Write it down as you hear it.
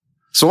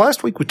So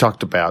last week we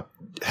talked about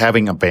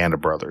having a band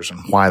of brothers and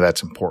why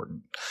that's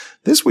important.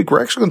 This week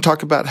we're actually going to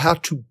talk about how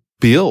to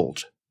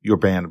build your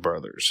band of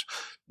brothers.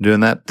 Doing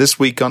that this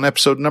week on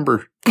episode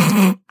number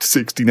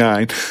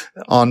 69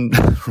 on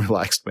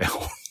Relaxed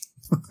Mail.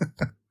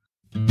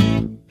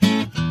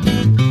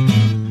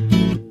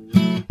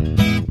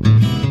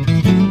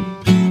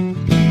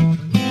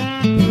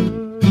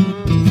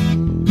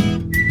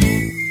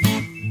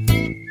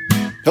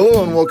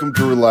 Hello and welcome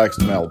to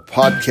Relaxed Mail, a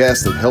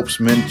podcast that helps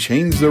men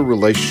change their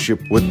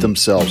relationship with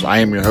themselves. I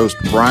am your host,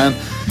 Brian,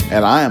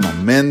 and I am a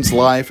men's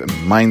life and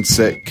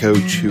mindset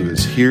coach who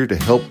is here to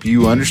help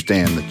you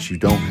understand that you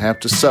don't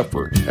have to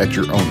suffer at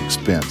your own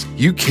expense.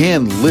 You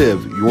can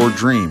live your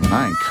dream, and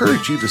I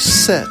encourage you to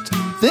set,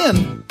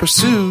 then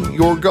pursue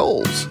your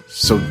goals.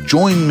 So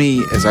join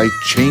me as I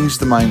change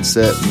the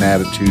mindset and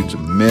attitudes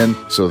of men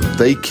so that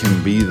they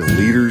can be the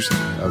leaders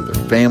of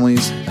their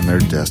families and their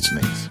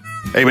destinies.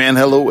 Hey man,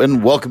 hello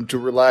and welcome to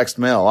Relaxed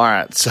Mail. All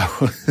right, so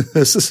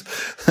this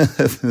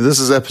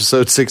is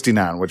episode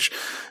 69, which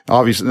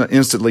obviously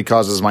instantly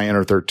causes my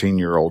inner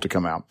 13-year-old to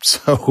come out.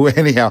 So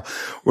anyhow,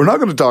 we're not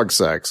going to talk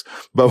sex,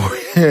 but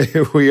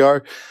we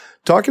are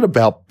talking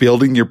about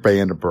building your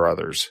band of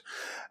brothers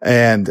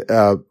and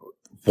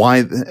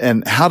why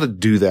and how to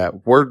do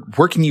that.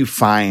 Where can you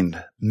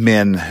find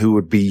men who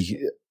would be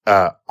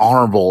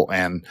honorable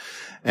and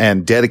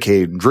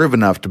dedicated and driven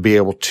enough to be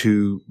able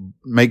to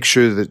make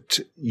sure that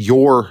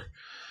you're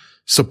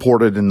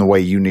supported in the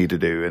way you need to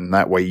do. And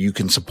that way you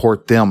can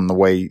support them the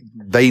way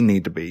they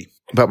need to be.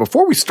 But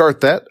before we start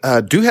that,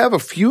 do have a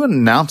few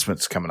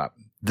announcements coming up.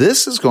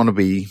 This is going to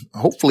be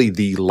hopefully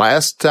the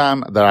last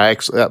time that I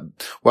actually,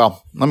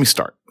 let me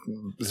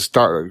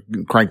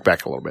crank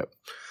back a little bit.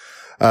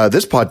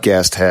 This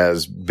podcast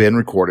has been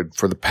recorded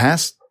for the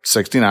past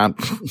 69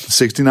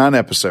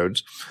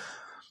 episodes.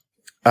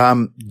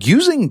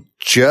 Using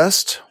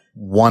just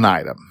one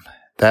item.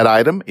 That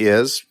item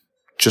is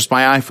just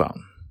my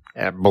iPhone.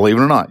 And believe it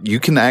or not, you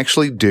can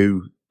actually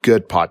do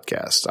good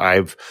podcasts.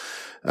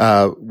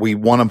 We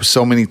want to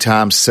so many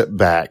times sit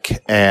back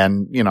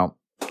and,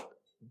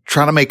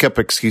 try to make up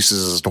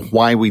excuses as to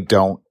why we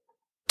don't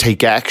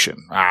take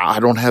action. I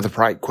don't have the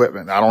right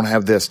equipment. I don't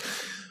have this.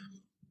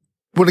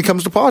 When it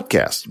comes to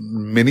podcasts,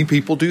 many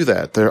people do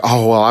that.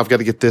 I've got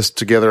to get this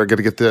together. I got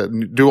to get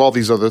that, do all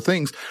these other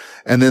things.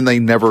 And then they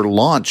never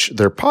launch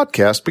their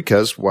podcast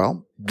because,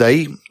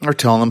 they are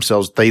telling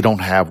themselves they don't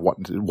have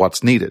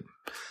what's needed.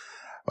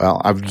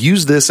 Well, I've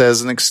used this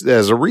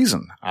as a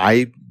reason.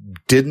 I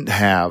didn't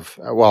have,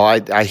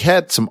 I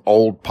had some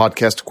old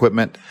podcast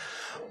equipment,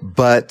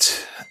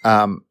 but,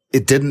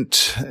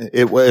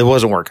 it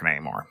wasn't working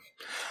anymore.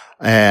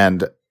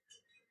 And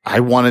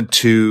I wanted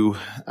to,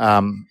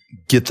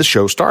 get the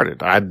show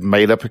started. I'd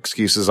made up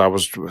excuses. I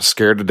was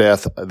scared to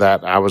death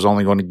that I was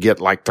only going to get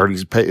like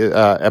 30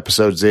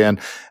 episodes in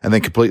and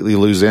then completely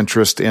lose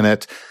interest in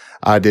it.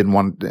 I didn't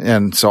want,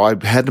 and so I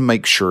had to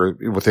make sure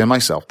within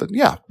myself that,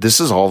 this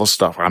is all the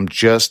stuff. I'm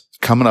just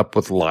coming up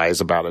with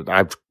lies about it.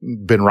 I've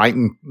been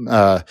writing,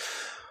 blog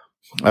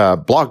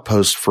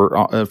posts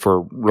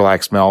for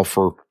Relaxed Mail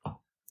for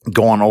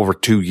going over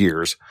 2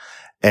 years.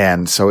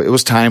 And so it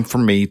was time for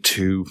me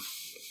to,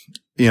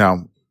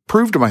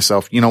 prove to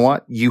myself, you know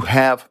what? You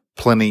have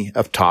plenty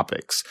of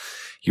topics.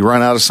 You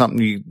run out of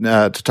something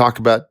to talk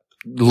about,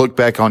 look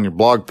back on your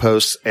blog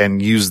posts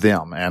and use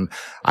them. And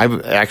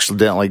I've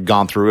accidentally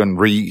gone through and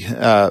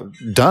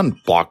done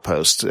blog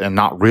posts and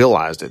not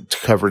realized it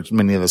covered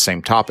many of the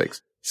same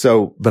topics.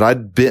 So, but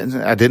I've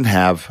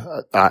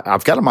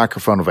got a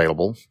microphone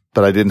available,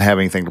 but I didn't have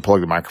anything to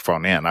plug the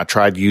microphone in. I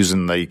tried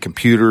using the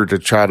computer to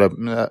try to,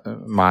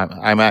 my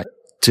iMac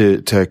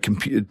to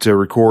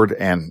record,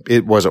 and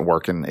it wasn't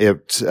working.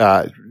 It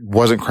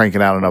wasn't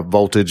cranking out enough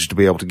voltage to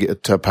be able to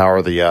get to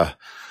power the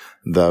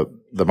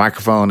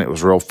microphone. It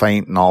was real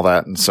faint and all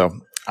that. And so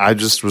I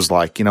just was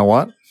like, you know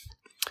what?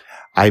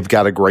 I've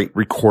got a great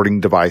recording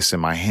device in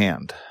my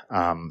hand.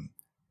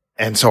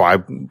 And so I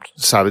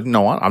decided, you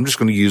know what? I'm just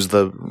going to use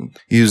the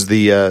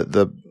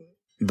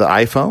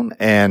iPhone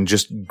and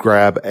just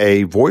grab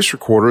a voice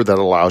recorder that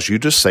allows you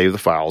to save the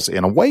files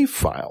in a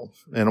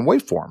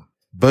waveform.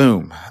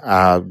 Boom.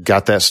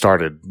 Got that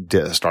started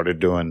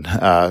doing,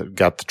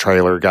 got the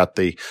trailer, got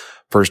the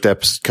first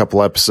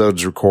couple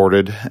episodes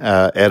recorded,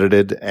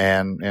 edited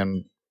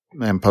and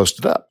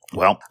posted up.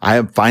 Well, I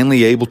am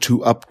finally able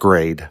to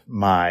upgrade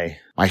my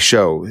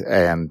show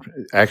and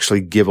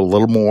actually give a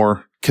little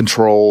more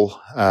control,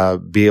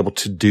 be able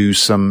to do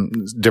some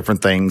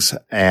different things.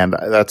 And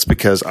that's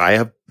because I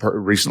have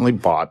recently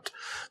bought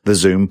the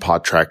Zoom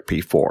PodTrack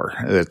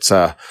P4. It's,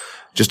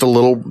 just a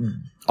little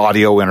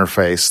audio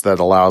interface that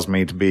allows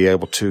me to be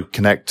able to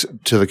connect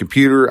to the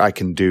computer. I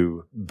can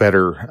do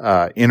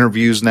better,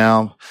 interviews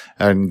now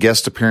and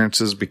guest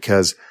appearances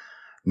because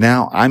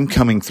now I'm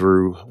coming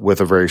through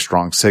with a very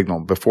strong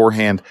signal.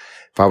 Beforehand,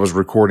 if I was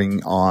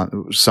recording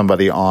on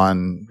somebody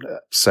on,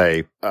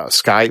 say,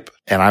 Skype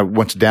and I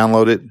went to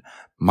download it,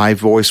 my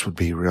voice would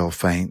be real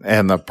faint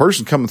and the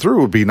person coming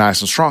through would be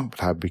nice and strong,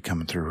 but I'd be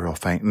coming through real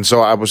faint. And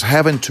so I was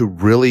having to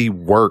really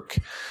work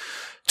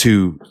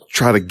to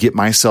try to get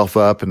myself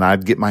up, and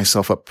I'd get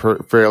myself up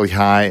fairly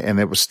high, and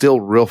it was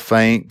still real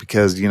faint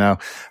because,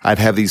 I'd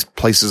have these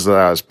places that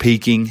I was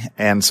peaking.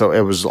 And so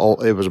it was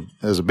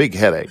a big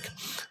headache.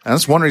 And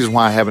that's one reason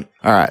why I haven't.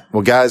 All right.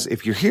 Well, guys,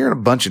 if you're hearing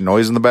a bunch of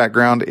noise in the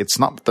background, it's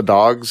not the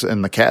dogs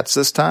and the cats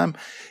this time.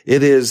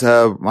 It is,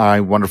 my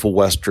wonderful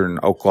Western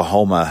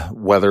Oklahoma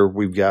weather.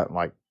 We've got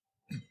like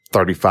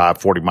 35,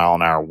 40 mile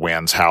an hour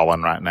winds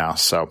howling right now.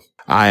 So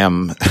I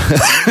am,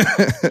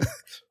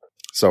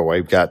 so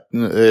we've got,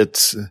 in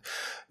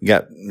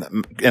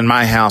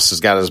my house has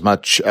got as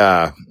much,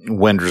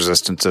 wind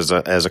resistance as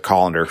a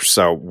colander.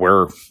 So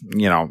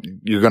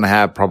you're going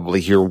to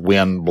probably hear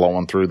wind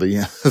blowing through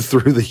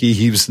the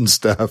eaves and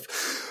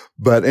stuff.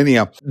 But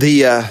anyhow,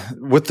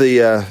 with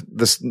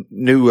this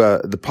new,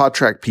 the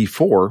PodTrack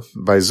P4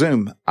 by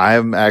Zoom, I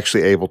am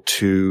actually able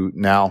to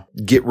now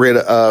get rid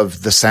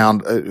of the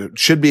sound,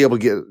 should be able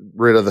to get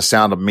rid of the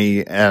sound of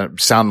me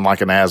sounding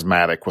like an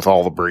asthmatic with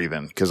all the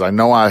breathing. Cause I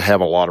know I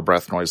have a lot of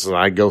breath noises.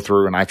 I go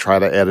through and I try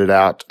to edit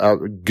out a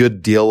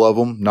good deal of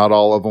them, not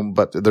all of them,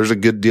 but there's a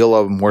good deal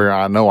of them where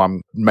I know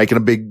I'm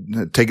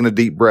taking a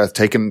deep breath,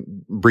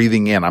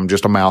 breathing in. I'm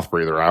just a mouth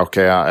breather.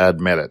 Okay. I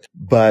admit it.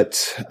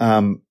 But,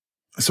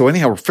 so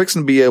anyhow, we're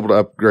fixing to be able to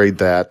upgrade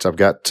that. I've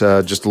got,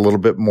 just a little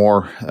bit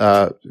more,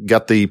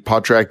 got the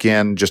PodTrack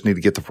in, just need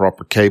to get the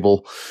proper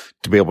cable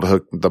to be able to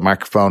hook the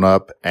microphone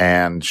up,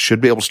 and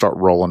should be able to start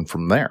rolling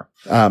from there.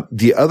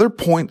 The other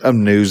point of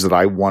news that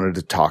I wanted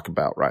to talk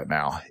about right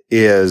now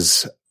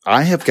is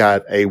I have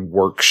got a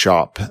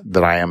workshop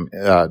that I am,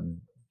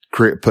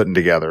 putting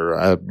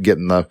together,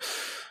 getting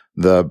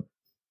the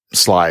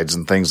slides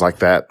and things like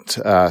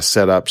that,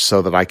 set up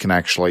so that I can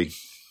actually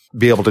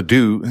be able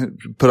to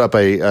put up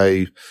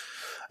a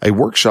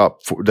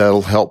workshop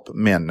that'll help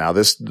men. Now,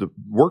 the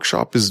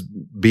workshop is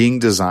being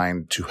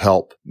designed to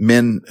help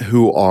men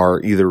who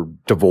are either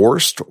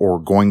divorced or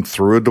going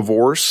through a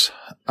divorce,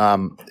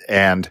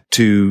 and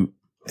to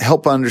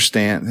help them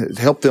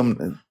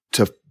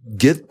to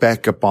get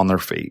back up on their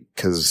feet.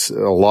 Cause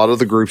a lot of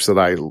the groups that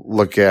I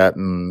look at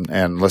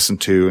and listen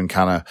to and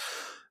kind of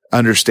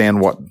understand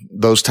what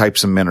those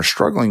types of men are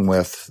struggling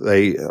with,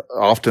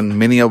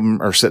 many of them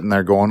are sitting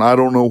there going, I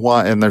don't know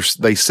why. And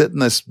they sit in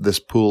this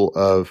pool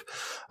of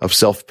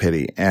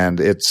self-pity. And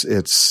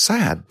it's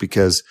sad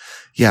because,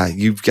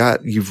 you've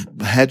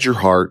had your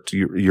heart,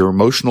 your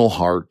emotional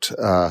heart,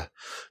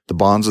 the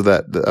bonds of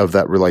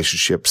that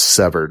relationship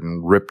severed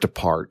and ripped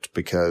apart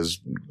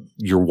because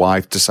your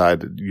wife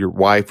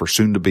or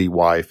soon to be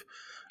wife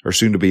or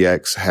soon to be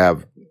ex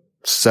have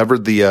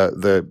severed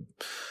the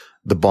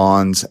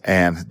bonds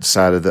and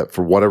decided that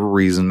for whatever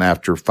reason,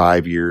 after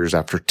 5 years,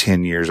 after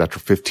 10 years, after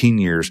 15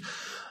 years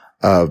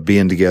of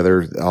being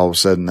together, all of a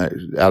sudden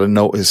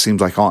it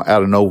seems like out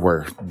of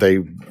nowhere, they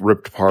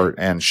ripped apart,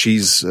 and she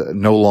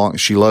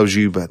loves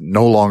you, but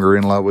no longer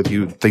in love with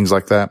you, things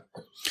like that.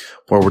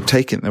 Where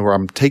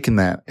I'm taking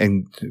that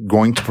and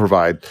going to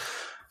provide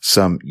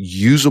some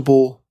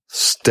usable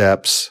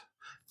steps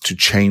to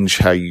change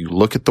how you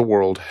look at the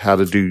world,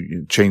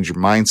 change your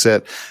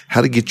mindset,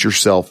 how to get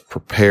yourself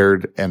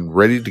prepared and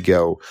ready to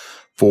go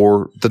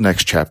for the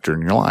next chapter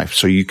in your life.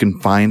 So you can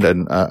find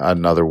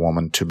another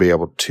woman to be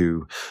able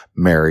to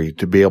marry,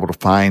 to be able to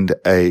find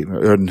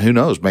and who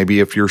knows, maybe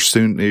if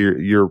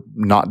you're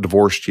not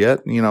divorced yet,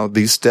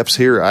 these steps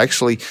here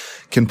actually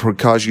can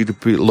cause you to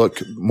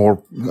look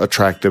more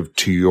attractive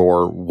to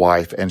your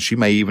wife. And she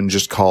may even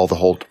just call the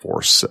whole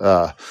divorce,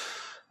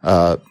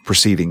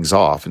 proceedings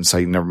off and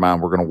say, never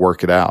mind, we're going to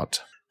work it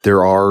out.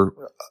 There are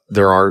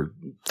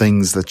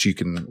things that you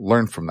can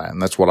learn from that.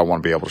 And that's what I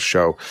want to be able to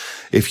show.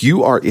 If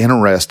you are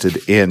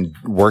interested in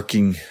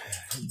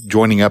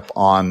joining up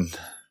on,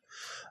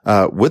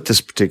 with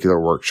this particular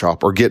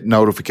workshop, or get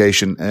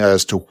notification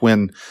as to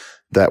when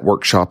that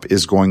workshop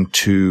is going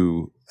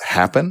to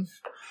happen,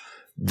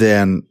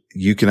 then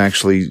you can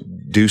actually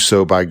do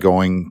so by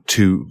going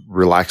to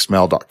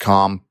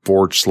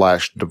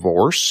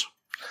relaxedmale.com/divorce.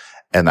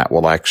 And that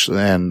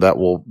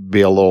will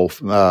be a little,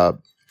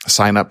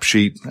 sign up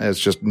sheet. It's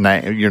just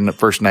your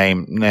first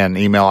name and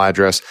email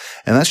address.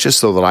 And that's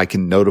just so that I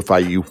can notify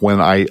you when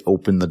I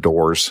open the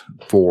doors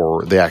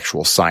for the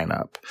actual sign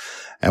up.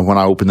 And when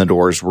I open the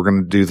doors, we're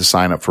going to do the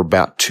sign up for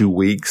about 2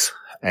 weeks.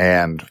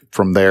 And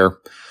from there,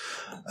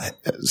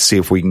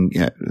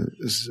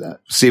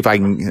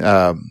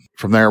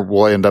 from there,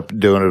 we'll end up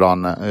doing it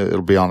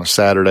it'll be on a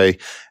Saturday,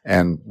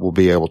 and we'll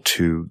be able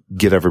to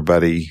get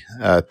everybody,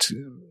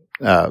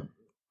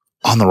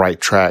 on the right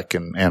track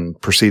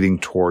and proceeding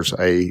towards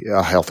a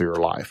healthier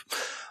life.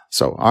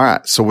 So, all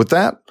right. So with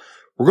that,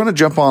 we're going to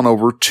jump on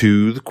over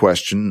to the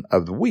question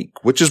of the week,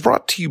 which is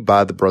brought to you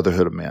by the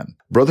Brotherhood of Men.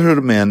 Brotherhood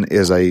of Men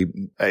is a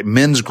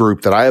men's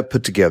group that I have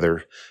put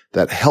together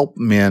that help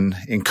men,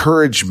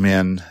 encourage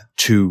men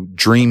to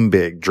dream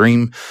big,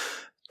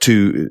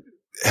 to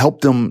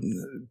help them,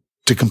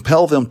 to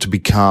compel them to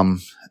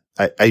become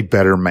a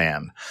better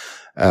man.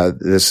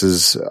 This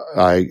is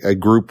a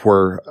group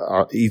where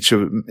each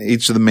of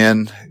the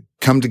men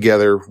come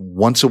together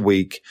once a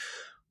week.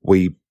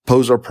 We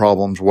pose our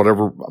problems,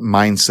 whatever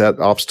mindset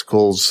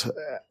obstacles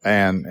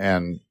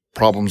and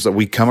problems that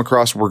we come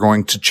across, we're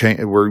going to change.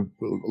 We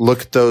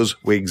look at those,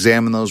 we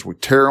examine those, we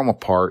tear them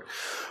apart.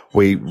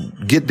 We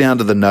get down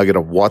to the nugget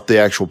of what the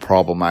actual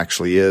problem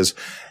actually is.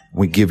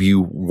 We give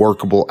you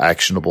workable,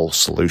 actionable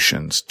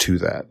solutions to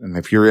that. And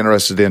if you're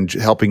interested in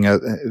helping,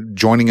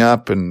 joining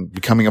up and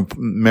becoming a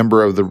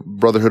member of the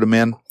Brotherhood of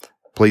Men,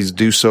 please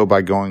do so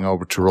by going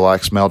over to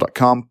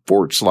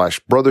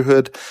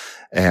relaxedmale.com/brotherhood.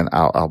 And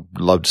I'll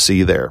love to see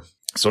you there.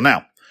 So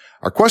now,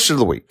 our question of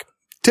the week.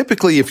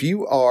 Typically, if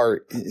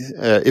you're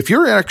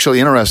actually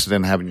interested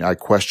in having a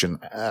question,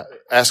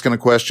 asking a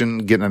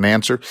question, getting an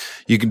answer,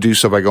 you can do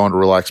so by going to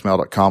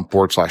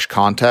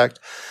relaxedmale.com/contact.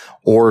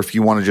 Or if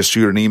you want to just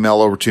shoot an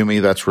email over to me,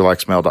 that's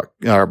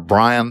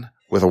Brian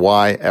with a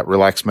Y at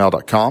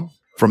relaxedmale.com.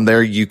 From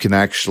there, you can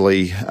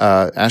actually,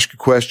 ask a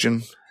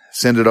question,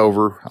 send it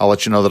over. I'll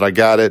let you know that I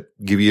got it,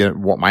 give you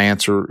what my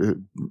answer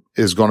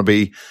is going to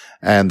be,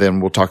 and then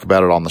we'll talk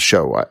about it on the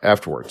show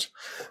afterwards.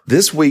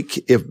 This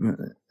week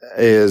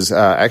is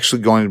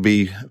actually going to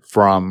be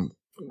from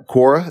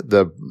Quora.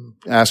 The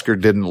asker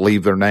didn't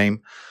leave their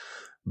name,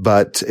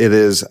 but it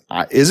is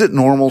it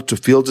normal to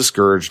feel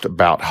discouraged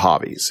about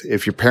hobbies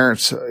if your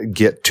parents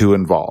get too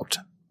involved?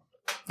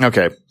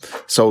 Okay.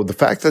 So the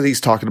fact that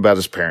he's talking about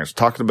his parents,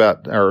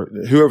 or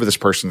whoever this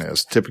person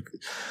is, typically,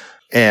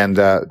 and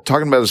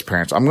talking about his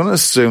parents, I'm going to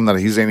assume that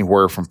he's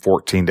anywhere from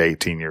 14 to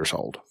 18 years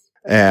old.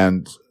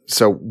 And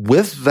so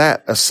with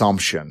that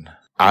assumption,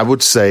 I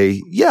would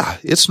say, yeah,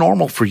 it's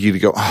normal for you to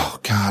go, oh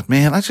God,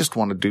 man, I just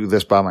want to do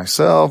this by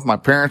myself. My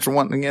parents are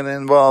wanting to get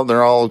involved.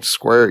 They're all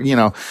square.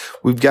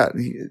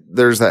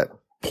 There's that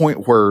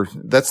point where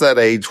that's that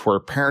age where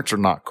parents are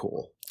not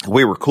cool.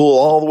 We were cool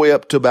all the way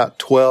up to about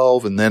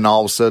 12. And then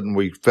all of a sudden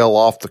we fell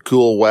off the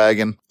cool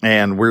wagon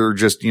and we're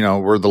just,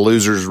 we're the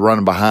losers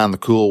running behind the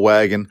cool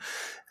wagon.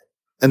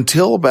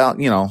 Until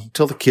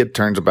the kid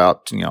turns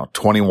about,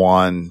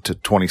 21 to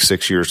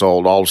 26 years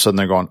old, all of a sudden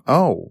they're going,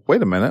 oh,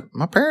 wait a minute.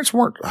 My parents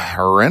weren't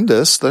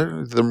horrendous.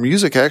 The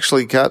music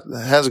actually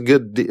has a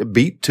good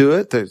beat to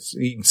it.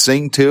 You can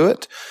sing to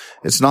it.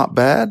 It's not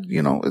bad.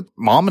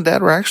 Mom and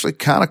dad were actually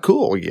kind of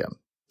cool again.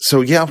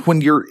 So yeah,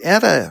 when you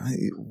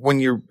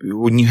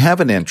have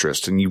an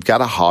interest and you've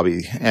got a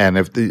hobby, and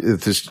if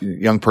this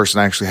young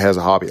person actually has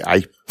a hobby,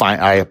 I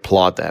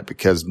applaud that,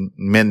 because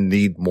men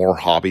need more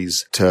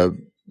hobbies. To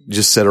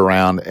just sit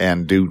around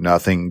and do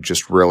nothing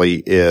just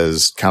really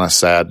is kind of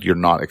sad. You're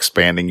not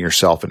expanding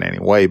yourself in any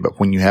way. But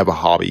when you have a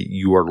hobby,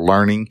 you are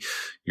learning,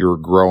 you're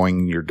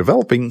growing, you're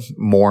developing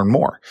more and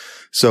more.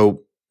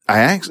 So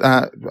I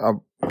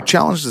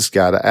challenged this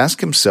guy to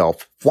ask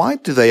himself, why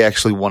do they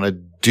actually want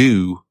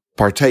to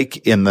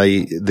partake in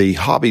the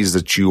hobbies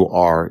that you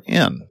are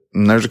in?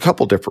 And there's a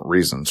couple different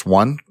reasons.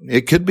 One,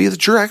 it could be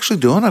that you're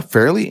actually doing a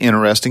fairly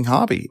interesting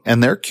hobby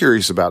and they're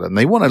curious about it and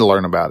they want to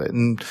learn about it,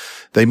 and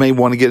they may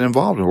want to get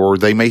involved, or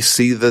they may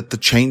see that the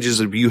changes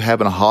of you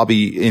having a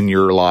hobby in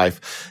your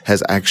life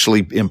has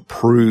actually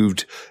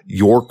improved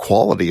your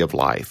quality of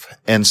life.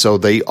 And so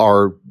they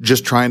are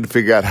just trying to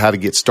figure out how to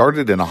get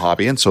started in a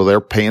hobby. And so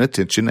they're paying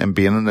attention and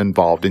being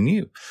involved in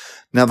you.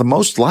 Now, the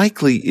most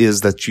likely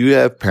is that you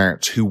have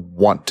parents who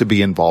want to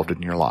be involved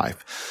in your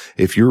life.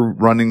 If you're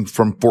running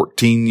from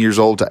 14 years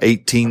old to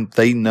 18,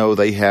 they know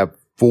they have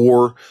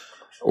 4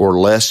 or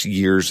less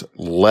years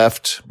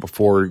left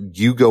before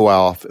you go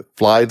off,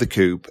 fly the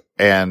coop,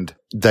 and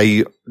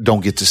they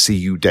don't get to see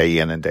you day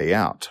in and day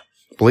out.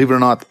 Believe it or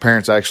not, the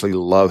parents actually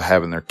love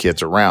having their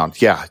kids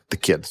around. Yeah, the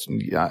kids,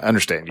 I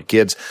understand. Your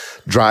kids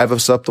drive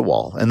us up the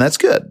wall, and that's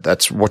good.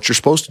 That's what you're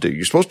supposed to do.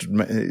 You're supposed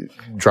to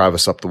drive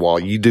us up the wall.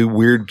 You do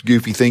weird,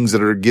 goofy things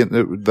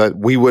that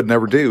we would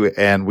never do,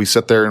 and we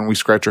sit there and we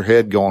scratch our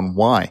head going,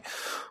 why?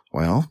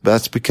 Well,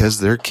 that's because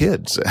they're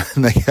kids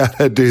and they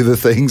gotta do the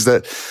things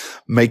that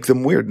make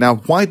them weird. Now,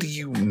 why do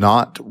you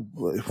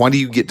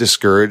get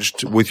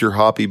discouraged with your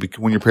hobby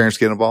when your parents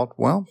get involved?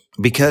 Well,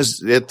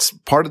 because it's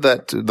part of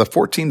that, the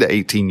 14 to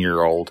 18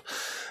 year old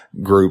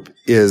group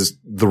is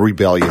the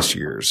rebellious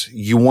years.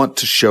 You want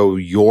to show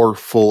your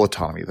full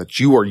autonomy, that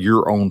you are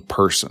your own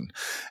person.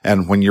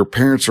 And when your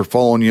parents are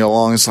following you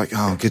along, it's like,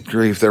 oh, good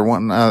grief, they're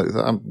wanting,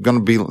 I'm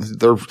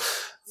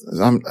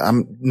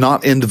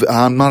not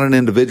an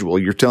individual.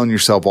 You're telling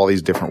yourself all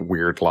these different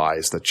weird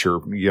lies that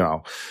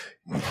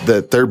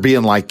that they're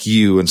being like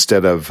you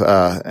instead of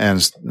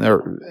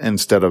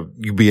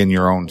you being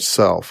your own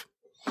self.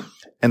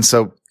 And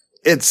so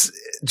that's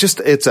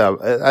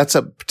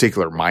a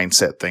particular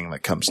mindset thing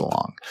that comes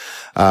along.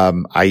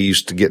 I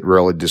used to get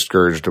really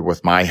discouraged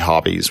with my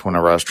hobbies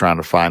whenever I was trying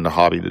to find a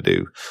hobby to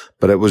do,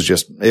 but it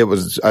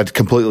was a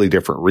completely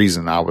different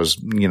reason. I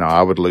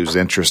would lose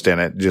interest in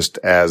it just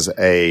as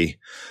a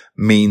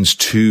means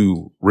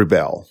to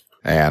rebel.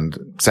 And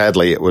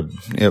sadly,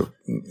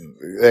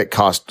 it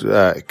caused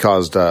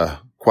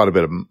quite a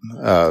bit of,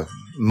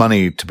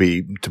 money to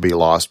be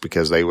lost,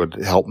 because they would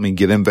help me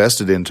get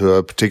invested into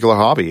a particular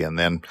hobby. And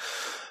then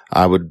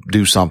I would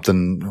do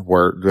something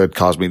where it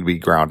caused me to be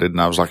grounded.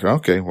 And I was like,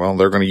 okay, well,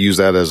 they're going to use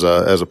that as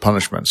a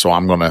punishment. So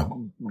I'm going to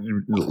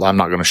I'm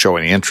not going to show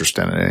any interest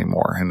in it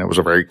anymore. And it was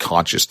a very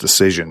conscious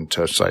decision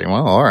to say,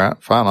 well, all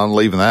right, fine. I'm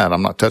leaving that.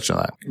 I'm not touching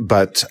that.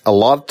 But a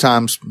lot of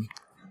times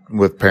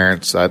with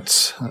parents,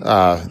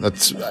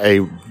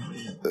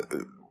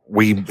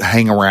 we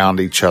hang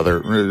around each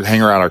other,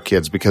 hang around our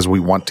kids because we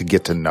want to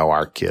get to know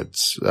our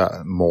kids,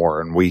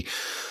 more. And we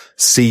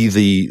see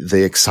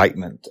the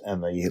excitement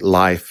and the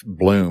life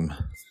bloom.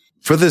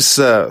 For this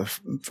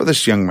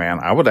young man,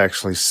 I would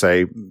actually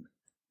say,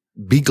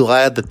 be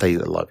glad that they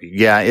love you.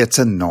 Yeah, it's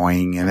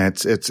annoying and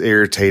it's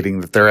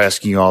irritating that they're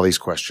asking you all these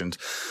questions,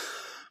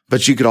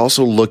 but you could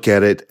also look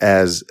at it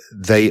as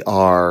they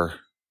are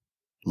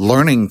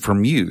learning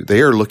from you.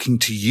 They are looking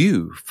to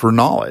you for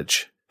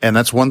knowledge. And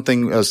that's one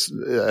thing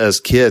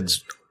as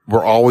kids,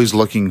 we're always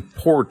looking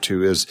forward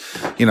to is,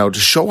 to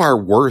show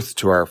our worth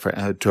to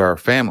our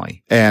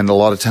family. And a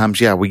lot of times,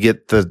 we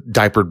get the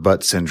diapered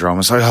butt syndrome.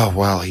 It's like, oh,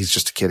 well, he's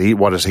just a kid.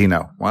 What does he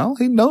know? Well,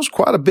 he knows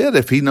quite a bit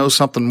if he knows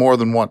something more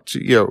than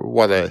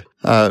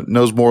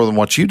knows more than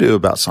what you do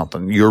about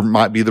something. You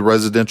might be the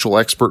residential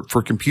expert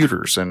for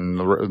computers and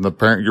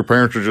your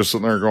parents are just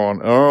sitting there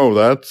going, oh,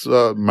 that's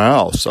a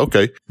mouse.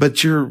 Okay.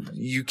 But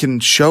you can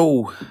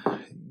show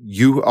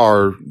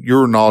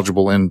you're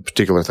knowledgeable in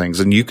particular things,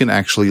 and you can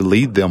actually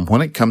lead them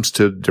when it comes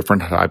to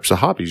different types of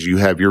hobbies. You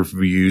have your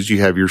views,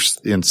 you have your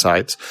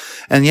insights,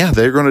 and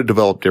they're going to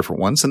develop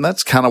different ones. And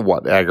that's kind of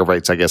what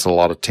aggravates, I guess, a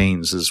lot of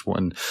teens is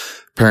when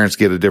parents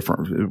get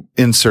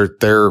insert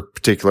their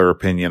particular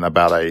opinion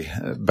about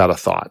a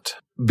thought.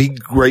 Be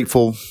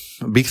grateful,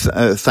 be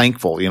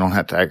thankful. You don't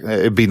have to act.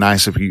 It'd be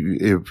nice if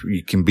you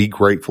can be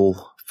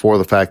grateful for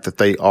the fact that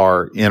they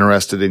are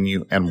interested in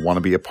you and want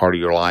to be a part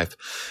of your life.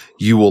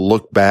 You will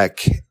look back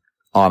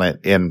on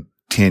it in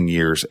 10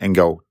 years and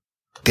go,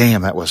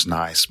 damn, that was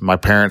nice. My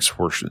parents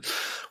were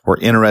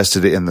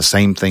interested in the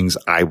same things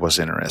I was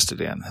interested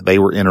in. They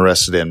were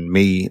interested in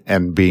me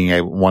and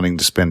wanting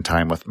to spend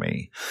time with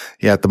me.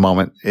 Yeah, at the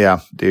moment,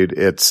 dude,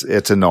 it's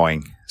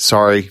annoying.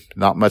 Sorry,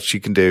 not much you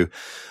can do.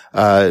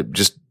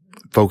 Just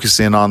focus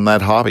in on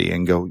that hobby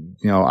and go,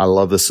 I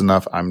love this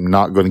enough. I'm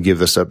not going to give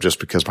this up just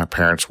because my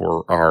parents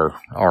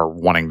are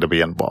wanting to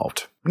be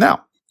involved.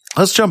 Now,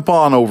 let's jump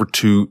on over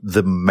to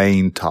the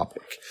main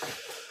topic.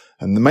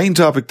 And the main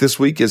topic this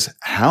week is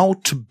how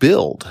to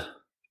build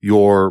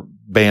your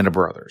band of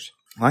brothers.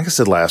 Like I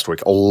said last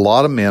week, a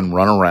lot of men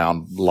run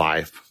around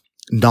life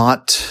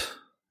not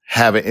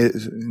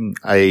having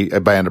a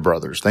band of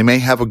brothers. They may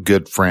have a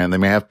good friend. They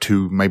may have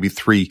 2, maybe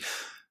 3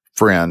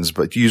 friends,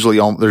 but usually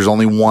there's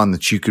only one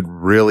that you could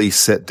really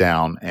sit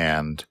down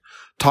and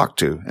talk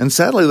to. And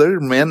sadly, there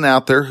are men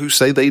out there who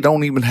say they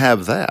don't even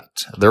have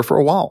that. There for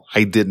a while,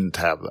 I didn't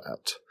have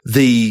that.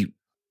 The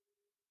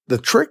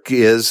trick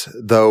is,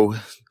 though,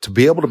 to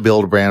be able to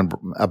build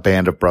a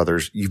band of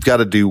brothers, you've got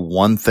to do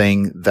one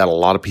thing that a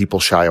lot of people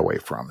shy away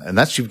from, and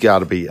that's you've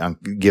got to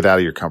get out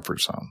of your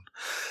comfort zone.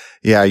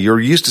 Yeah, you're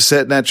used to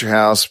sitting at your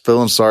house,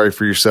 feeling sorry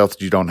for yourself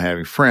that you don't have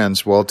any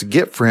friends. Well, to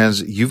get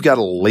friends, you've got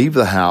to leave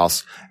the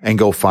house and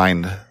go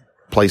find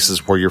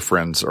places where your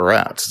friends are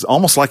at. It's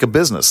almost like a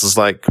business. It's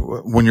like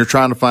when you're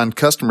trying to find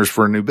customers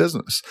for a new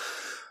business.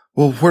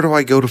 Well, where do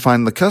I go to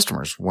find the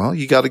customers? Well,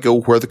 you got to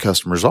go where the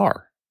customers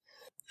are.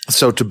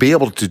 So to be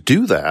able to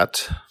do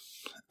that,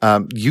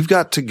 you've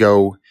got to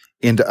go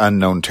into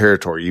unknown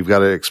territory. You've got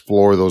to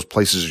explore those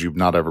places you've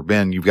not ever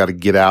been. You've got to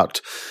get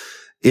out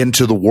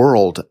into the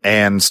world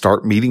and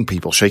start meeting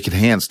people, shaking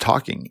hands,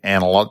 talking.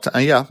 And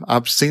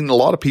I've seen a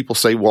lot of people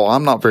say, well,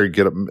 I'm not very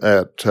good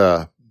at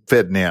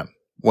fitting in.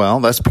 Well,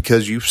 that's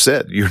because you've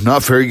said you're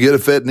not very good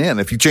at fitting in.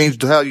 If you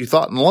changed how you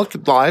thought and looked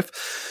at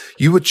life,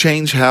 you would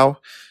change how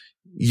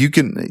you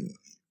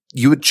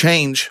would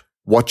change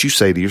what you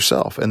say to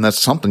yourself. And that's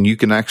something you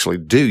can actually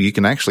do. You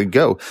can actually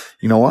go,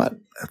 you know what?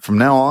 From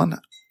now on,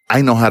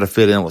 I know how to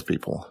fit in with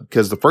people,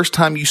 because the first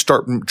time you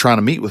start trying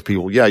to meet with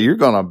people, you're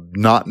going to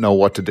not know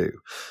what to do.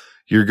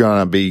 You're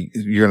going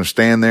to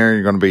stand there.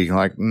 You're going to be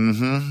like,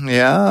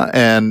 yeah.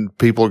 And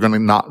people are going to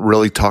not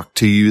really talk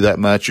to you that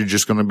much. You're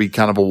just going to be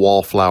kind of a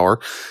wallflower.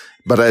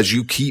 But as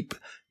you keep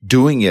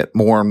doing it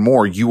more and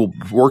more, you will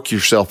work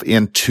yourself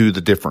into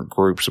the different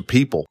groups of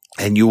people,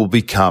 and you will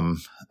become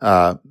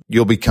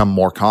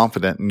more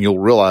confident, and you'll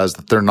realize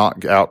that they're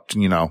not out,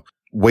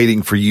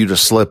 waiting for you to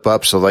slip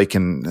up so they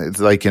can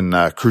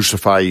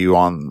crucify you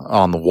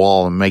on the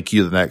wall and make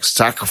you the next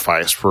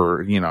sacrifice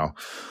for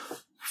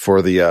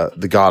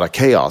the god of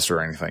chaos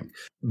or anything.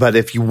 But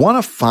if you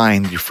want to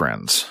find your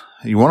friends,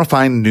 you want to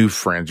find new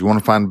friends, you want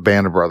to find a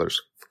band of brothers,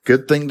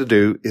 good thing to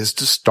do is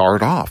to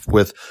start off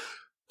with,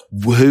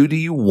 who do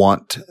you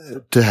want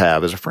to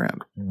have as a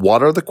friend?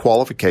 What are the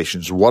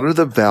qualifications? What are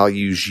the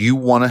values you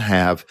want to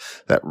have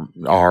that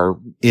are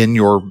in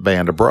your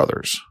band of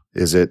brothers?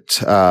 Is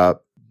it,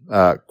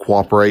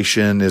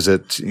 cooperation? Is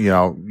it,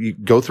 you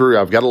go through,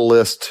 I've got a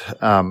list,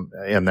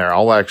 in there.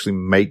 I'll actually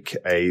make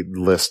a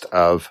list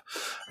or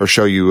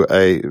show you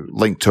a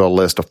link to a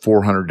list of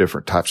 400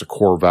 different types of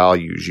core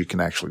values you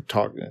can actually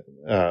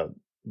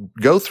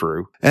go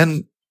through.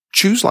 And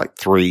choose like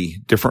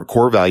 3 different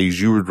core values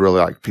you would really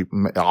like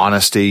people: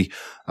 honesty,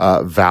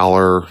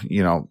 valor,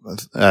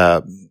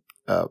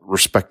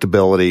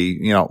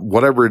 respectability,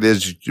 whatever it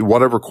is,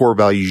 whatever core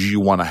values you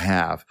want to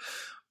have.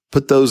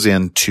 Put those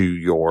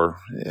into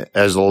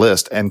as a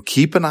list, and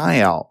keep an eye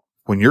out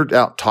when you're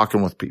out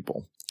talking with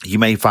people. You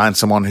may find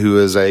someone who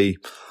is a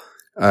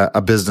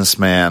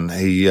businessman.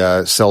 He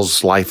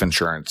sells life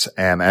insurance.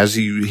 And as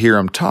you hear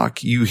him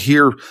talk, you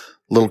hear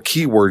little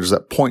keywords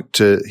that point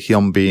to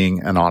him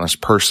being an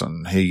honest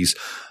person. He's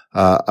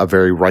a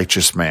very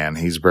righteous man.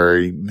 He's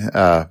very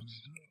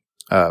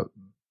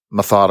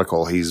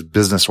methodical. He's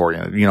business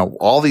oriented.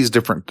 All these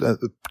different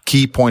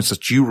key points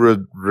that you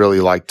would really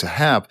like to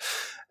have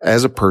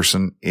as a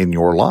person in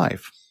your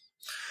life.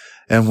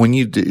 And when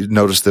you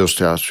notice those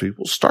types of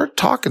people, start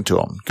talking to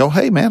them. Go,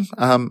 hey man,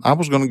 I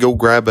was going to go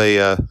grab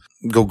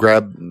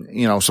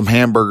some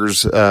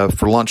hamburgers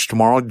for lunch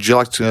tomorrow. Would you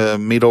like to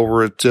meet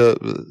over at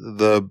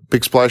the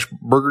Big Splash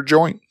Burger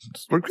Joint?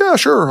 It's like, yeah,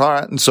 sure. All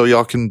right. And so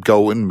y'all can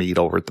go and meet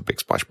over at the Big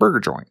Splash Burger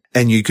Joint,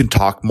 and you can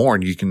talk more,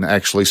 and you can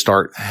actually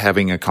start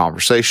having a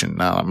conversation.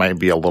 Now, it might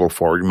be a little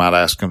forward. You might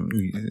ask them,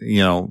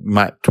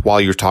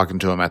 while you're talking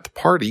to them at the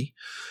party,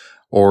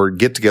 or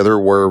get together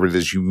wherever it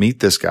is you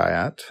meet this guy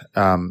at,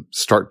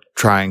 start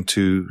trying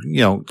to,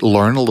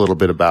 learn a little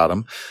bit about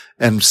him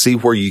and see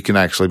where you can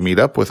actually meet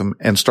up with him,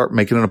 and start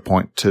making it a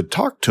point to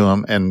talk to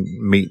him and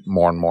meet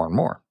more and more and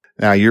more.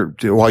 Now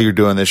while you're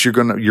doing this,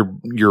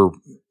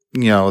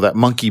 that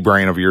monkey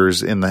brain of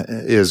yours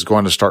is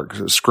going to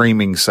start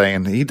screaming,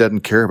 saying he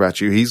doesn't care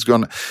about you. He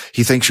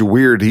thinks you're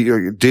weird.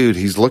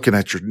 He's looking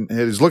at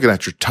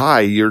your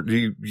tie.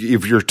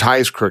 If your tie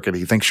is crooked,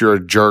 he thinks you're a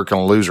jerk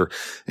and a loser.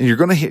 And you're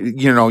going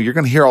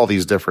to hear all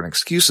these different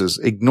excuses.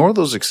 Ignore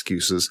those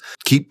excuses.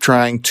 Keep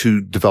trying to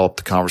develop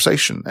the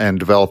conversation and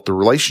develop the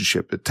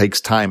relationship. It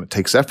takes time. It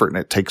takes effort, and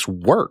it takes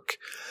work.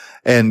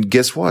 And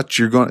guess what?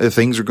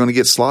 Things are going to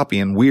get sloppy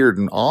and weird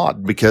and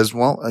odd because,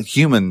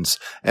 humans,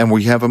 and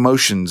we have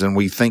emotions and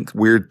we think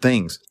weird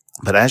things.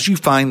 But as you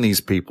find these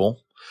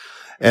people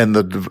and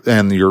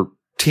your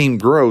team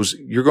grows,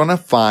 you're going to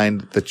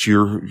find that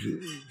you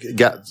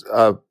got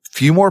a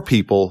few more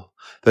people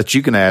that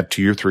you can add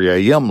to your 3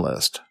 a.m.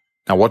 list.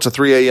 Now, what's a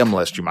 3 a.m.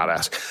 list, you might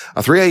ask?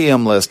 A 3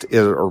 a.m. list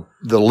is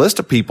the list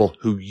of people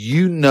who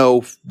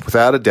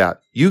without a doubt,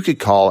 you could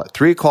call at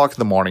 3 o'clock in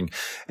the morning,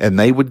 and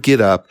they would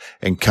get up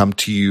and come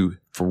to you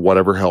for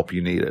whatever help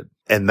you needed.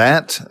 And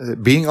that,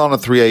 being on a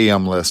 3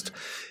 a.m. list,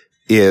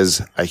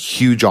 is a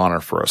huge honor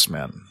for us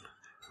men.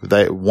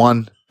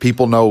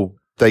 People know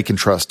they can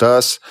trust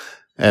us,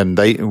 and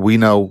we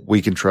know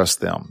we can trust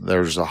them.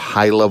 There's a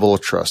high level of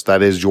trust.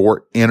 That is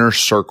your inner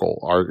circle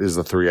is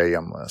the 3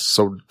 a.m. list.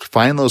 So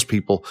find those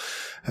people,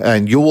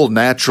 and you will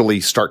naturally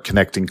start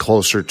connecting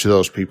closer to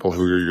those people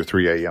who are your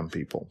 3 a.m.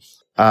 people.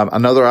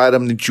 Another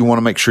item that you want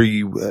to make sure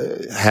you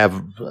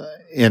have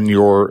in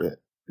your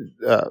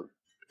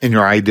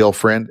ideal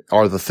friend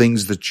are the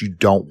things that you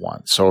don't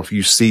want. So if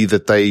you see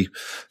that they,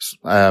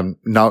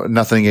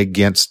 nothing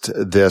against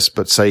this,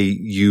 but say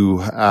you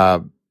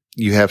have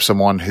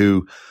someone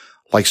who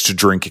likes to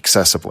drink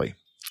excessively.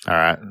 All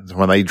right.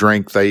 When they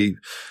drink, they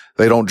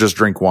don't just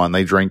drink one.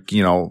 They drink,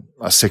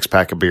 a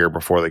 6-pack of beer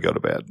before they go to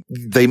bed.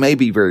 They may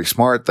be very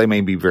smart. They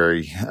may be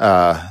very,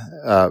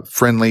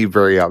 friendly,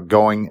 very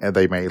outgoing. And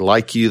they may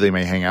like you. They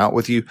may hang out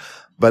with you.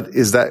 But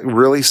is that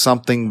really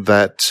something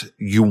that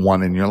you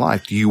want in your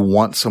life? Do you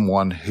want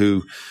someone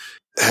who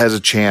has a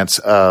chance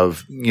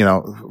of,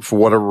 for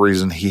whatever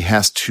reason, he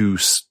has to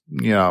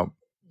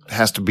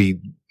be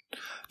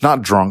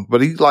not drunk,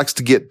 but he likes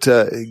to get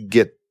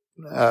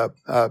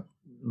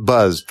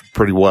buzzed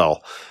pretty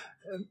well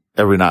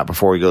every night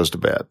before he goes to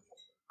bed?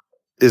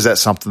 Is that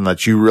something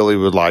that you really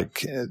would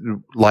like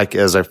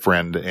as a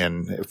friend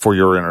and for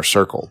your inner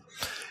circle?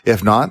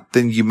 If not,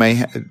 then you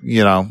may,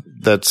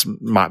 that's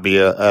might be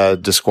a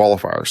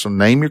disqualifier. So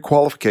name your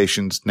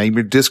qualifications, name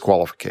your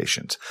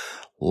disqualifications,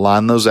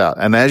 line those out.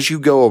 And as you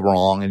go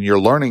along and you're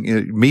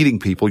meeting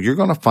people, you're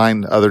going to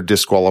find other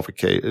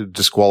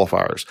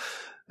disqualifiers.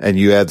 And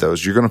you add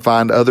those. You're going to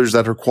find others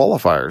that are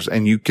qualifiers,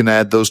 and you can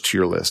add those to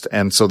your list.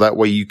 And so that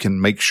way you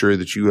can make sure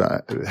that you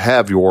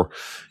have your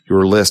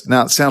list.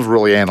 Now, it sounds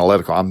really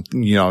analytical. I'm,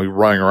 you're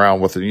running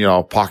around with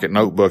a pocket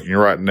notebook, and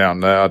you're writing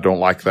down, no, I don't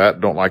like that,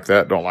 don't like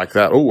that, don't like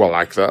that. Oh, I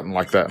like that and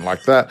like that and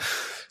like that.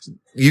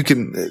 You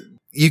can do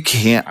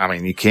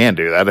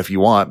that if you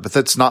want, but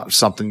that's not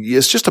something,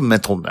 it's just a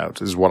mental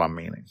note is what I'm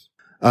meaning.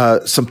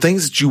 Some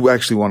things that you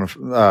actually want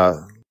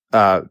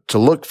to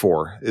look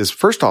for is,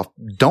 first off,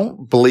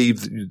 don't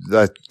believe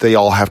that they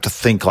all have to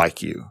think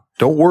like you.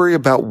 Don't worry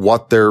about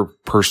what their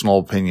personal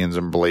opinions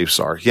and beliefs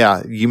are.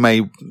 Yeah, you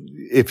may,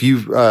 if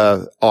you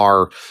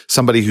are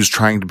somebody who's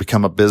trying to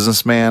become a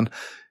businessman,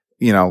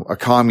 a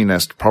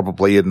communist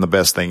probably isn't the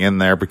best thing in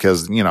there,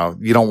 because, you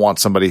don't want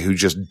somebody who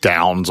just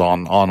downs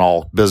on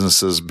all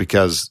businesses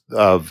because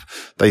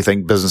they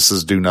think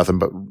businesses do nothing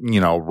but,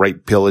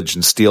 rape, pillage,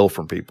 and steal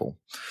from people.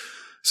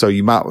 So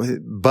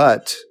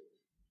but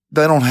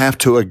they don't have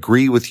to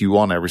agree with you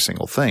on every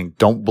single thing.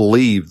 Don't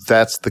believe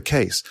that's the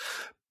case.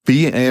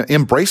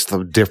 embrace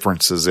the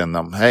differences in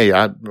them. Hey,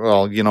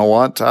 you know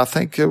what? I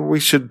think we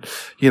should,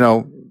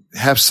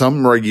 have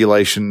some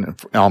regulation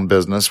on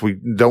business. We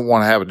don't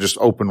want to have it just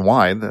open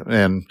wide.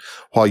 And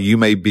while you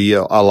may be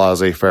a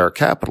laissez-faire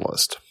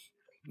capitalist,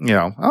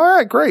 all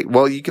right, great.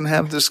 Well, you can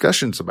have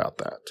discussions about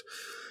that.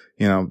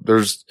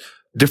 There's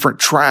different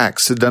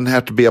tracks. It doesn't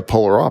have to be a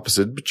polar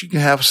opposite, but you can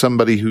have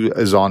somebody who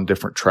is on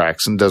different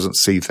tracks and doesn't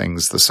see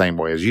things the same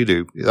way as you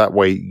do. That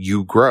way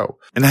you grow,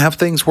 and have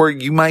things where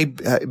you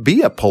might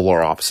be a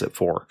polar opposite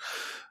for.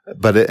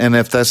 And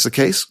if that's the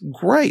case,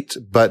 great.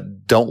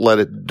 But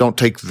don't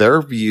take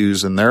their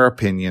views and their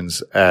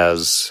opinions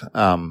as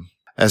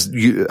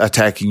you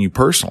attacking you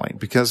personally,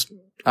 because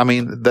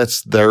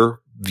that's their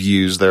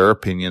views, their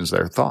opinions,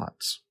 their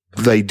thoughts.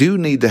 They do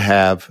need to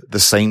have the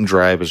same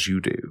drive as you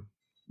do.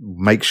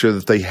 Make sure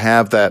that they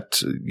have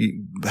that,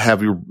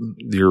 have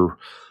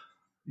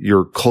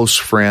your close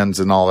friends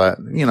and all that.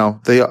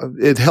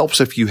 It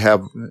helps if you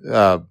have,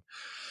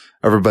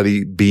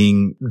 everybody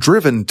being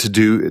driven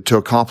to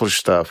accomplish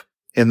stuff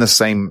in the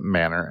same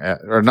manner,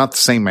 or not the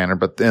same manner,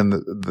 but in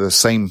the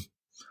same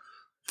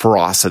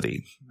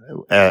ferocity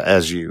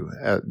as you.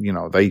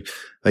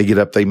 They get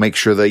up, they make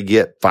sure they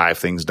get 5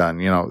 things done.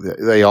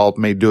 They all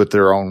may do it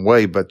their own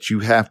way, but you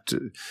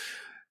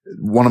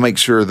want to make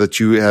sure that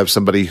you have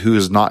somebody who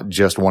is not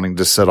just wanting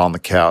to sit on the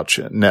couch,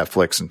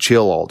 Netflix, and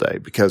chill all day,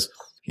 because,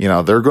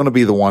 they're going to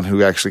be the one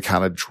who actually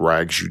kind of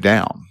drags you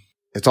down.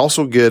 It's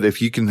also good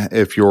if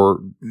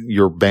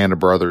your band of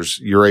brothers,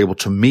 you're able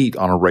to meet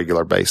on a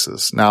regular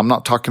basis. Now, I'm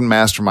not talking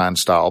mastermind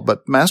style,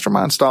 but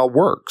mastermind style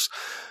works.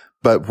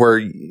 But where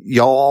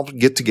y'all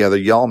get together,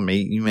 y'all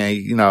meet,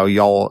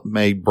 y'all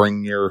may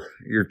bring your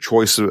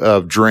choice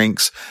of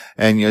drinks,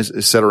 and you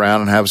sit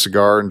around and have a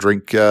cigar and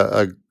drink,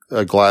 a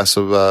glass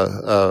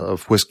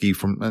of whiskey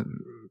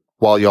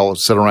while y'all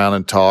sit around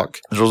and talk.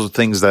 Those are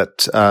things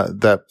that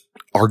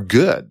are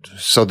good,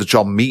 so that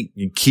y'all meet,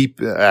 you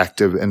keep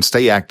active and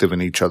stay active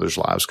in each other's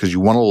lives, because you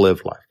want to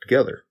live life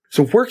together.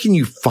 So where can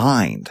you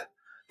find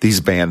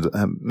these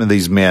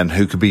these men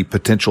who could be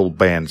potential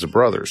bands of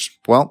brothers?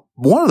 Well,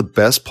 one of the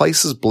best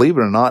places, believe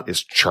it or not,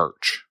 is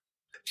church.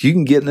 If you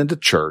can get into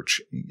church,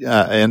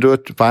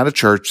 find a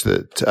church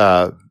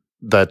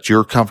that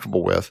you're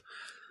comfortable with,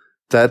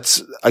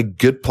 that's a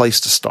good place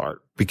to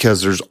start,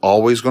 because there's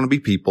always going to be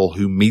people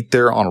who meet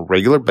there on a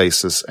regular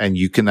basis, and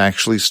you can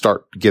actually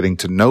start getting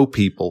to know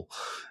people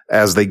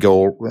as they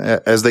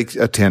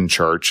attend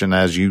church, and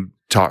as you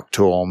talk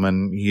to them,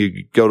 and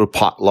you go to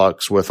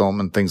potlucks with them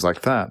and things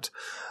like that.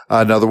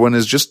 Another one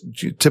is just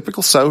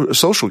typical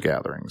social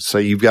gatherings. So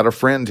you've got a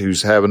friend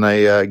who's having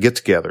a get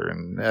together,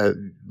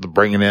 and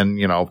bringing in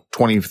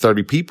 20,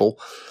 30 people,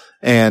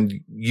 and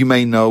you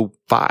may know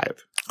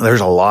 5.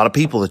 There's a lot of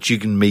people that you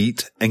can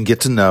meet and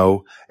get to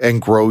know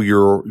and grow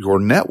your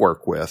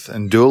network with,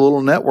 and do a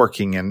little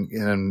networking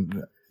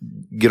and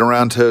get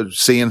around to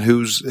seeing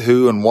who's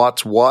who and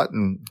what's what,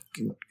 and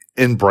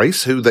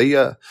embrace who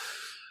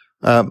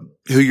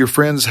your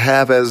friends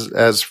have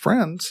as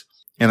friends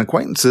and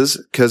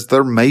acquaintances, because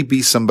there may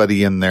be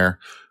somebody in there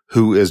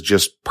who is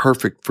just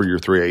perfect for your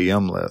 3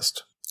 a.m.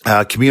 list.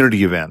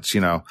 Community events,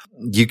 you're not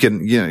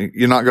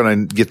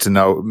going to get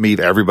to meet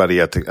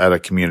everybody at a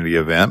community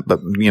event,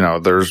 but,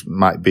 there's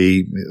might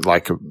be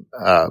like,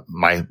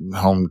 my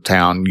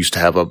hometown used to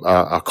have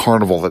a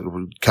carnival that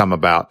would come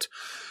about.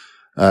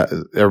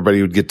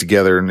 Everybody would get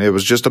together, and it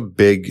was just a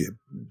big,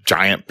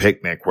 giant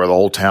picnic where the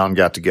whole town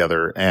got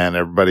together, and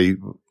everybody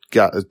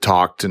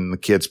talked, and the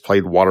kids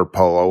played water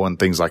polo and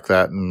things like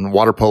that. And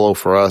water polo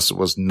for us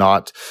was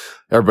not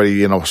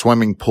everybody in a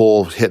swimming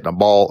pool hitting a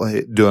ball,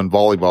 doing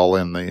volleyball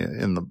in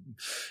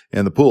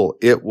the pool.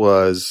 It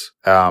was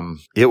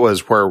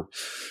where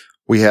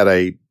we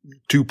had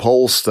 2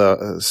 poles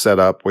set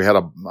up. We had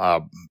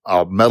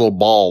a metal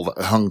ball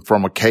that hung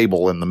from a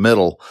cable in the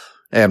middle,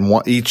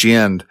 and each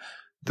end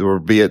there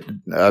would be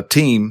a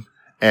team,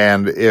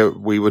 and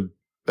we would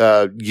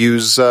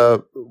use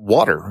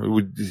water.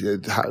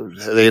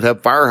 They'd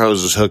have fire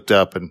hoses hooked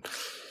up, and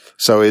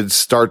so it'd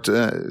start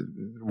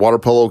water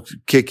polo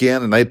kick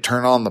in, and they'd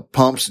turn on the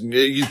pumps, and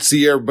you'd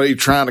see everybody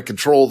trying to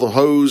control the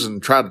hose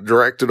and try to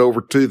direct it over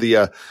to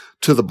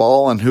the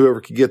ball, and whoever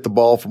could get the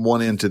ball from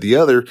one end to the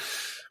other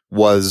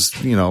was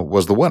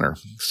the winner.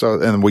 So,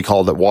 and we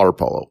called it water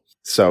polo.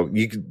 So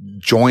you could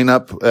join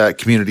up at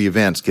community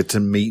events, get to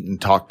meet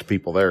and talk to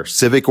people there.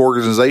 Civic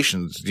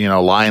organizations,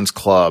 Lions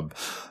Club,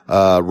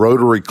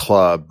 Rotary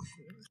Club,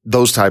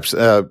 those types,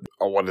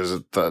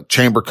 the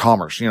Chamber of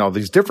Commerce,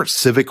 these different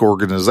civic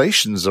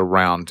organizations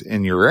around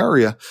in your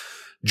area.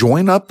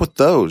 Join up with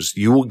those.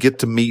 You will get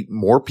to meet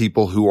more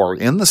people who are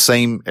in the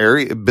same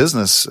area,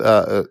 business,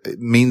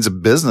 means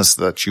of business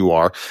that you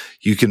are.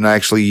 You can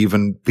actually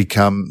even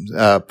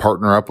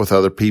partner up with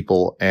other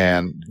people,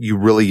 and you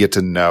really get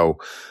to know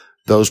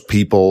those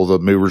people, the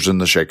movers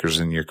and the shakers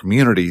in your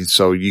community.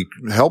 So you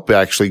help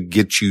actually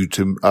get you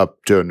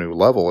up to a new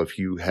level if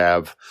you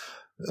have,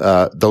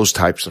 those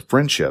types of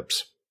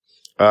friendships.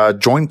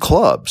 Join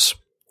clubs,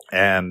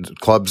 and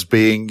clubs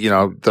being,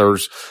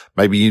 there's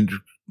maybe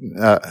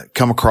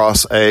come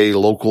across a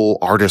local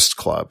artist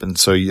club. And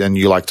so, and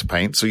you like to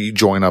paint. So you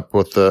join up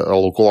with a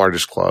local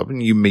artist club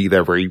and you meet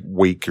every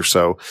week or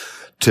so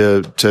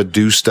to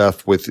do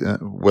stuff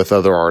with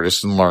other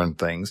artists and learn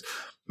things.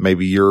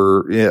 Maybe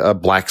you're a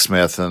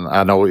blacksmith, and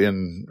I know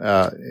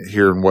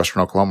here in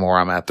Western Oklahoma where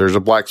I'm at, there's a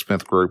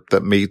blacksmith group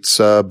that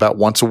meets about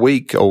once a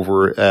week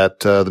over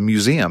at the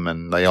museum,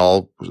 and they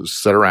all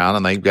sit around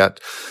and they've got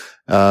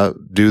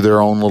do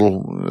their own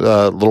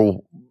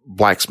little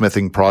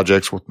blacksmithing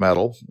projects with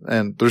metal.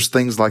 And there's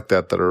things like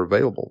that are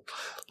available.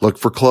 Look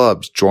for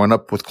clubs, join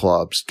up with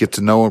clubs, get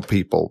to know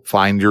people,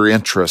 find your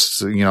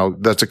interests.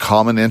 That's a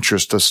common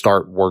interest to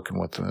start working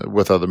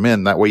with other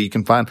men. That way you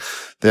can find,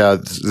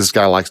 this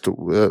guy likes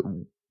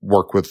to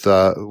work with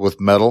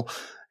metal.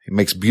 He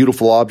makes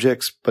beautiful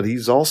objects, but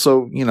he's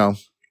also,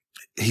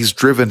 he's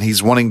driven.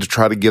 He's wanting to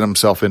try to get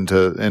himself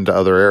into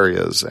other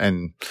areas.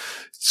 And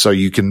so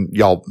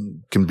y'all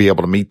can be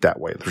able to meet that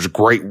way. There's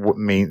great,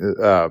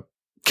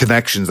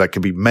 connections that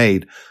can be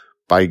made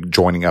by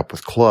joining up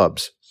with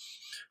clubs.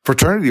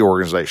 Fraternity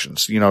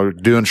organizations,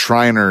 doing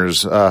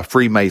Shriners,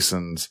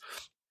 Freemasons,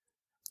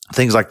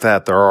 things like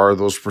that. There are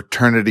those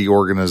fraternity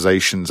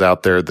organizations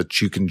out there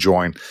that you can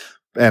join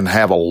and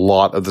have a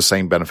lot of the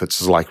same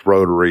benefits as like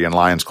Rotary and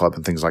Lions Club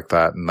and things like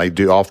that. And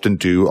they often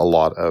do a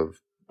lot of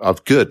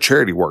good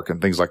charity work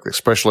and things like that,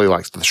 especially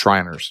like the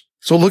Shriners.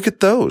 So look at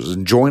those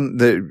and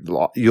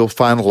you'll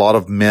find a lot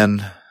of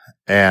men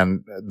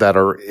and that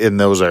are in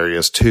those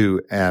areas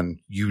too. And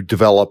you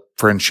develop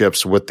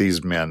friendships with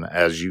these men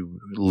as you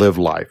live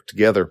life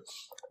together.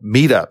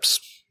 Meetups.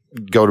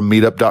 Go to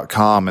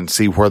meetup.com and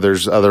see where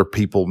there's other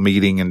people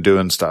meeting and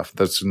doing stuff.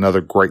 That's another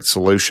great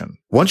solution.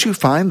 Once you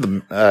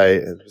find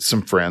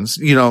some friends,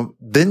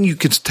 then you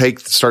could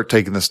start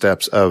taking the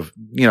steps of,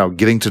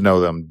 getting to know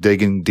them,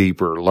 digging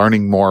deeper,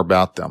 learning more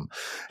about them.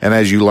 And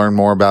as you learn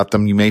more about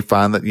them, you may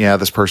find that,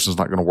 this person's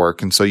not going to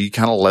work. And so you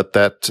kind of let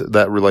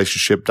that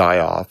relationship die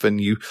off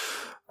and you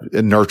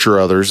nurture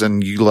others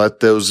and you let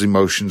those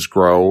emotions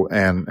grow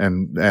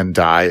and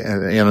die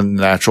in a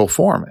natural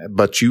form.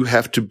 But you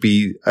have to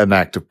be an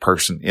active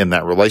person in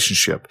that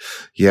relationship.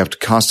 You have to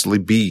constantly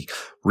be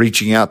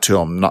reaching out to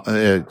them,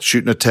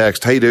 shooting a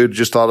text. Hey dude,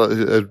 just thought,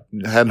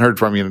 hadn't heard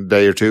from you in a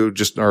day or two,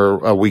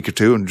 or a week or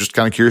two, and just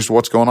kind of curious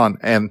what's going on.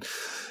 And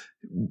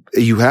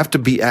you have to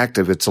be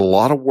active. It's a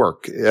lot of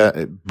work.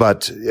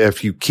 But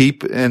if you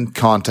keep in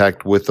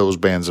contact with those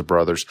bands of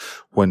brothers,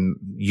 when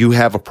you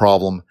have a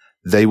problem,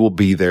 they will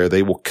be there.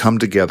 They will come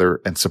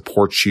together and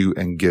support you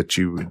and get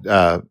you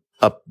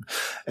up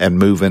and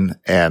moving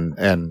and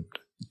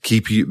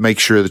make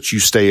sure that you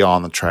stay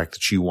on the track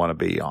that you want to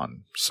be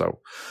on.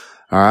 So,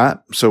 all right.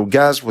 So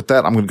guys, with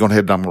that, I'm going to go ahead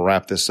and I'm going to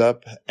wrap this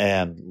up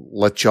and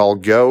let y'all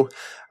go.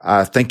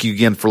 Thank you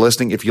again for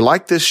listening. If you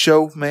like this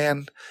show,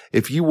 man,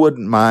 if you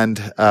wouldn't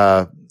mind,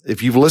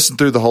 if you've listened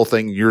through the whole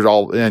thing, you're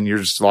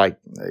just like,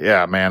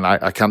 yeah, man,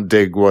 I kind of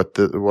dig what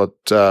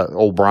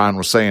old Brian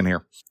was saying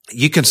here.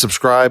 You can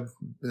subscribe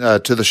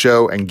to the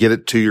show and get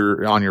it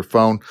on your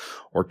phone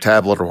or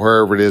tablet or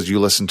wherever it is you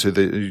listen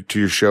to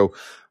your show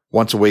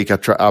once a week. I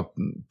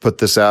put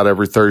this out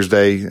every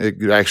Thursday.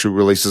 It actually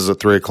releases at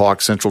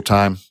 3:00 Central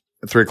Time,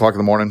 3:00 in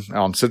the morning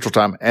on Central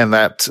Time. And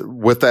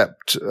with that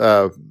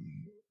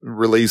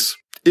release,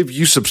 if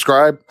you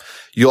subscribe,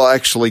 you'll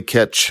actually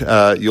catch,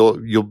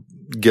 you'll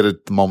get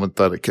it the moment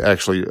that it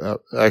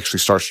actually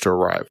starts to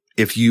arrive.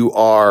 If you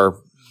want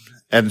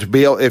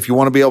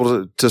to be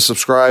able to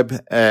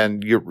subscribe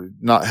and you're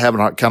not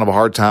having kind of a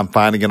hard time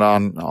finding it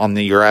on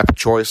your app of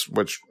choice,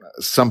 which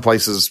some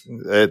places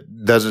it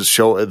doesn't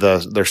show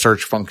their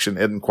search function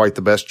isn't quite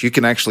the best. You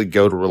can actually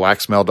go to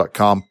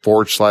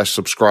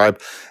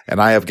relaxedmale.com/subscribe.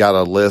 And I have got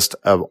a list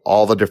of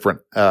all the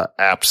different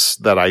apps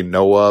that I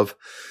know of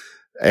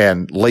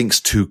and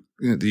links to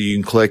you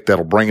can click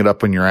that'll bring it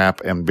up in your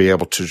app and be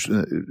able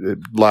to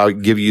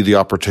give you the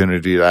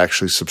opportunity to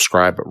actually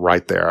subscribe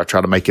right there. I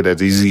try to make it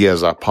as easy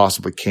as I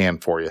possibly can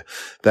for you.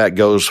 That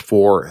goes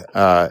for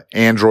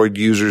Android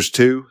users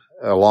too,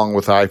 along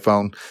with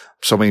iPhone.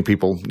 So many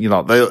people,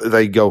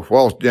 they go,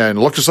 well, yeah, and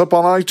look us up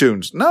on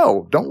iTunes.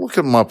 No, don't look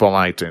them up on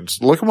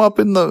iTunes. Look them up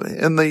in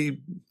the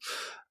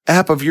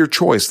app of your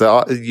choice.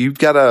 You've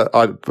got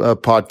a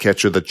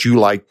podcatcher that you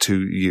like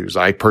to use.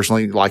 I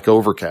personally like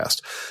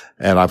Overcast.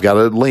 And I've got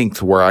a link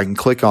to where I can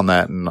click on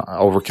that and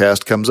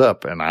Overcast comes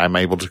up and I'm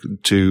able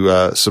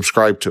to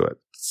subscribe to it.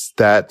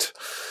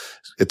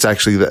 It's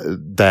actually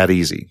that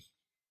easy.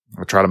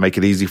 I try to make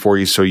it easy for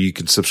you so you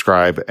can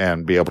subscribe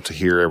and be able to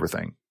hear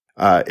everything.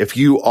 If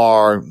you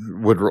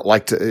you're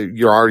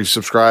already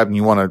subscribed and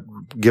you want to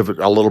give it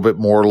a little bit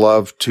more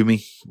love to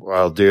me,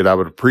 well, dude, I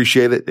would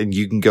appreciate it. And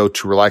you can go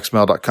to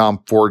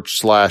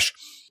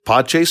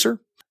relaxedmale.com/Podchaser.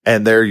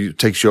 And there it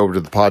takes you over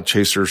to the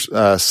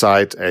Podchaser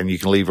site and you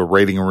can leave a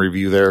rating and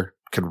review there.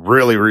 Could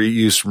really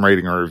use some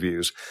rating and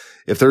reviews.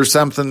 If there's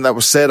something that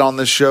was said on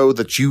this show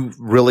that you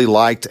really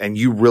liked and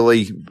you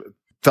really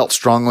felt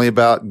strongly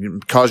about,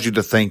 caused you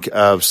to think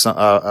of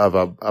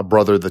a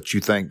brother that you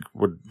think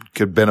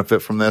could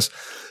benefit from this,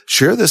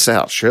 share this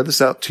out. Share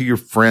this out to your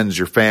friends,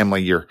 your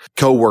family, your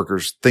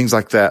coworkers, things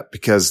like that,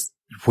 because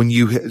when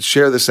you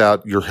share this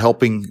out, you're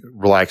helping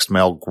Relaxed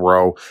Male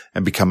grow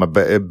and become a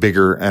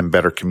bigger and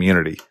better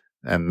community.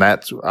 And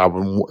that's, I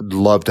would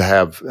love to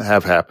have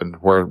happen,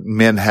 where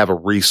men have a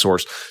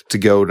resource to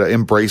go to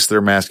embrace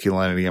their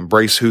masculinity,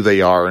 embrace who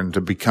they are, and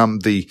to become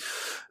the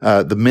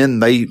men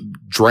they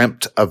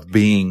dreamt of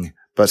being,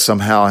 but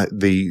somehow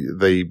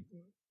the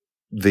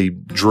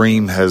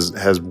dream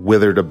has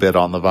withered a bit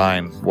on the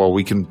vine. Well,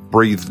 we can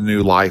breathe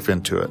new life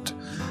into it.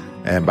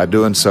 And by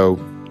doing so,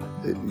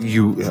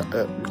 you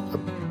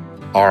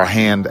are a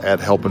hand at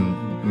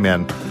helping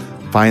men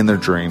find their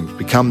dreams,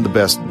 become the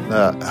best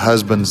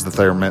husbands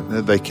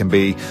that they can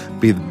be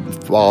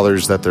the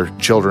fathers that their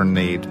children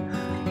need,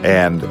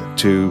 and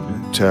to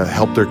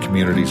help their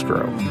communities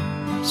grow.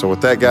 So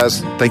with that,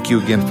 guys, thank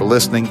you again for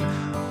listening.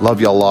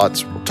 Love y'all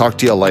lots. We'll talk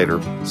to y'all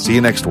later. See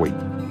you next week.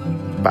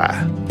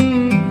 Bye.